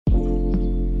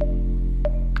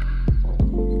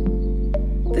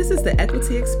is the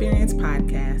Equity Experience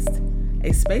Podcast,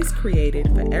 a space created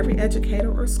for every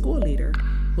educator or school leader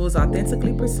who is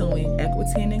authentically pursuing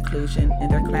equity and inclusion in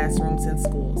their classrooms and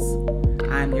schools.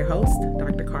 I'm your host,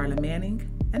 Dr. Carla Manning,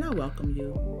 and I welcome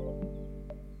you.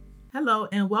 Hello,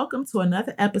 and welcome to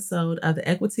another episode of the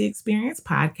Equity Experience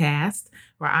Podcast,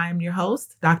 where I am your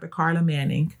host, Dr. Carla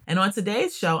Manning. And on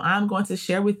today's show, I'm going to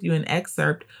share with you an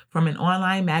excerpt from an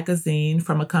online magazine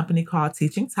from a company called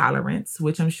Teaching Tolerance,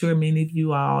 which I'm sure many of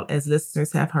you all as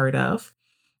listeners have heard of.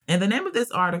 And the name of this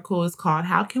article is called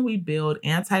How Can We Build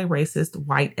Anti-Racist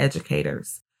White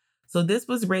Educators? So this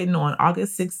was written on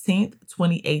August 16th,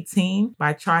 2018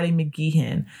 by Charlie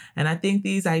McGeehan. And I think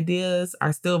these ideas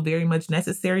are still very much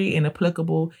necessary and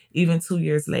applicable even 2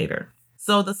 years later.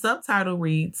 So the subtitle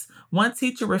reads, one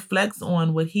teacher reflects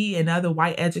on what he and other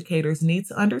white educators need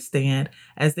to understand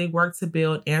as they work to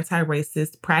build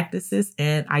anti-racist practices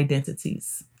and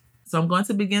identities. So I'm going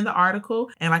to begin the article.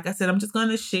 And like I said, I'm just going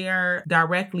to share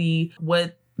directly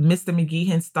what Mr.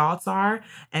 McGeehan's thoughts are,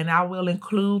 and I will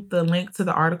include the link to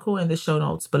the article in the show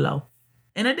notes below.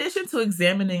 In addition to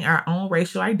examining our own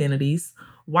racial identities,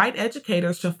 white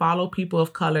educators should follow people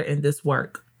of color in this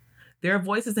work. Their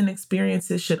voices and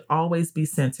experiences should always be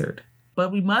centered.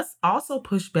 But we must also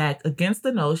push back against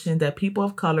the notion that people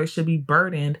of color should be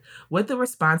burdened with the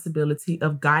responsibility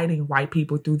of guiding white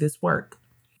people through this work.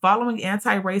 Following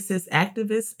anti-racist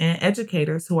activists and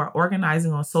educators who are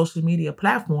organizing on social media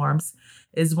platforms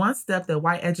is one step that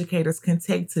white educators can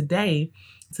take today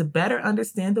to better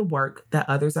understand the work that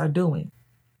others are doing.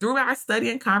 Through our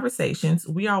study and conversations,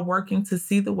 we are working to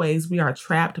see the ways we are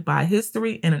trapped by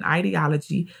history and an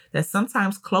ideology that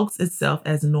sometimes cloaks itself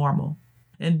as normal.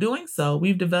 In doing so,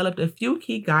 we've developed a few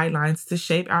key guidelines to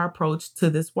shape our approach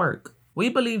to this work. We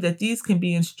believe that these can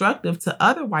be instructive to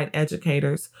other white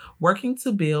educators working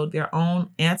to build their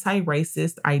own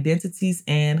anti-racist identities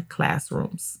and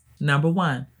classrooms. Number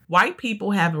one, white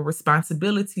people have a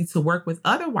responsibility to work with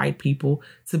other white people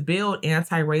to build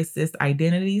anti-racist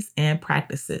identities and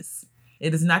practices.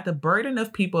 It is not the burden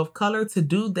of people of color to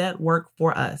do that work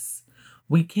for us.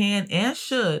 We can and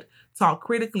should talk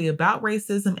critically about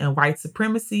racism and white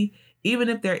supremacy, even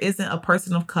if there isn't a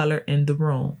person of color in the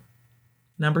room.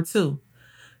 Number two,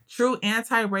 true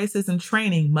anti-racism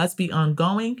training must be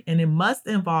ongoing and it must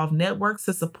involve networks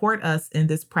to support us in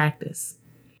this practice.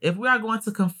 If we are going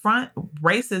to confront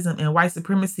racism and white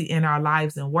supremacy in our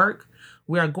lives and work,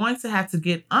 we are going to have to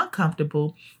get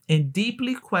uncomfortable and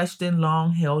deeply question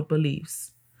long-held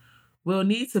beliefs. We'll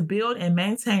need to build and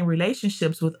maintain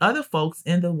relationships with other folks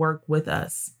in the work with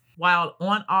us. While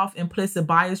on-off implicit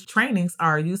bias trainings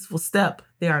are a useful step,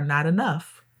 they are not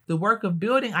enough. The work of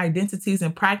building identities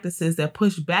and practices that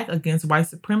push back against white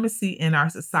supremacy in our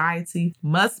society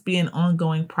must be an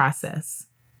ongoing process.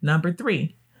 Number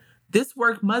three, this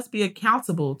work must be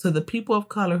accountable to the people of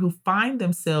color who find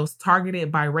themselves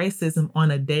targeted by racism on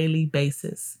a daily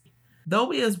basis. Though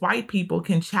we as white people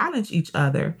can challenge each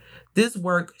other, this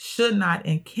work should not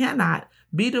and cannot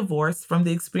be divorced from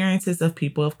the experiences of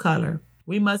people of color.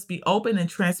 We must be open and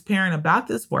transparent about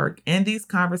this work and these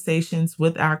conversations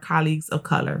with our colleagues of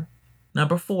color.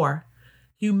 Number four,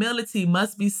 humility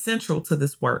must be central to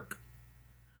this work.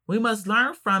 We must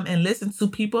learn from and listen to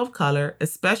people of color,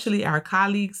 especially our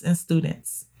colleagues and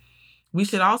students. We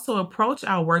should also approach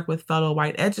our work with fellow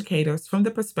white educators from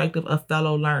the perspective of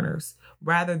fellow learners,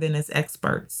 rather than as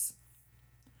experts.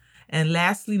 And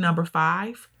lastly, number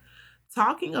five,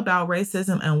 talking about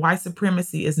racism and white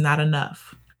supremacy is not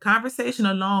enough. Conversation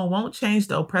alone won't change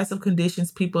the oppressive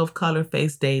conditions people of color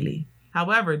face daily.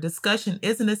 However, discussion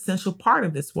is an essential part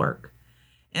of this work.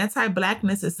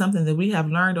 Anti-Blackness is something that we have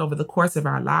learned over the course of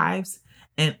our lives,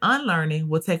 and unlearning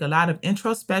will take a lot of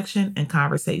introspection and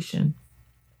conversation.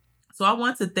 So I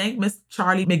want to thank Ms.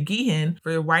 Charlie McGeehan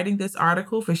for writing this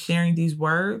article, for sharing these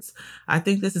words. I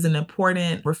think this is an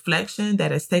important reflection that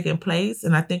has taken place,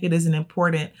 and I think it is an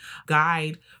important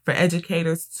guide for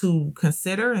educators to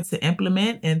consider and to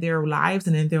implement in their lives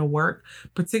and in their work,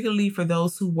 particularly for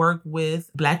those who work with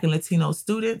Black and Latino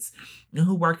students and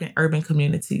who work in urban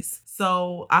communities.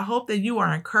 So I hope that you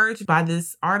are encouraged by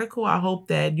this article. I hope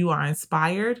that you are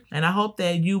inspired, and I hope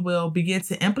that you will begin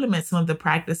to implement some of the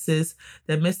practices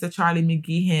that Mr. Charlie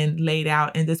McGeehan laid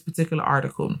out in this particular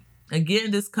article.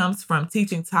 Again, this comes from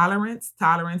Teaching Tolerance,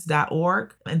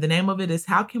 tolerance.org. And the name of it is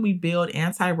How Can We Build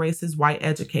Anti-Racist White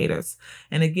Educators?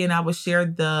 And again, I will share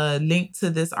the link to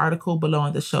this article below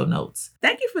in the show notes.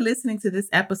 Thank you for listening to this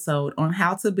episode on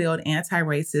how to build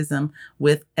anti-racism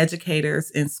with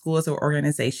educators in schools or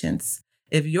organizations.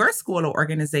 If your school or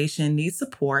organization needs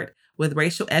support with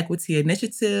racial equity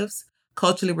initiatives,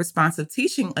 culturally responsive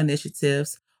teaching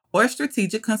initiatives, or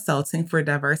strategic consulting for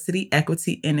diversity,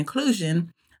 equity, and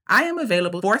inclusion, I am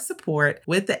available for support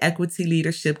with the Equity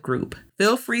Leadership Group.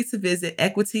 Feel free to visit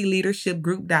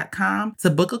equityleadershipgroup.com to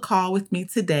book a call with me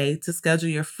today to schedule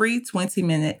your free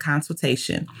 20-minute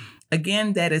consultation.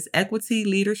 Again, that is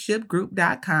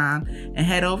equityleadershipgroup.com, and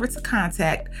head over to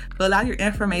contact, fill out your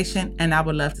information, and I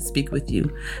would love to speak with you.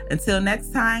 Until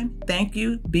next time, thank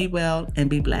you, be well, and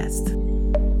be blessed.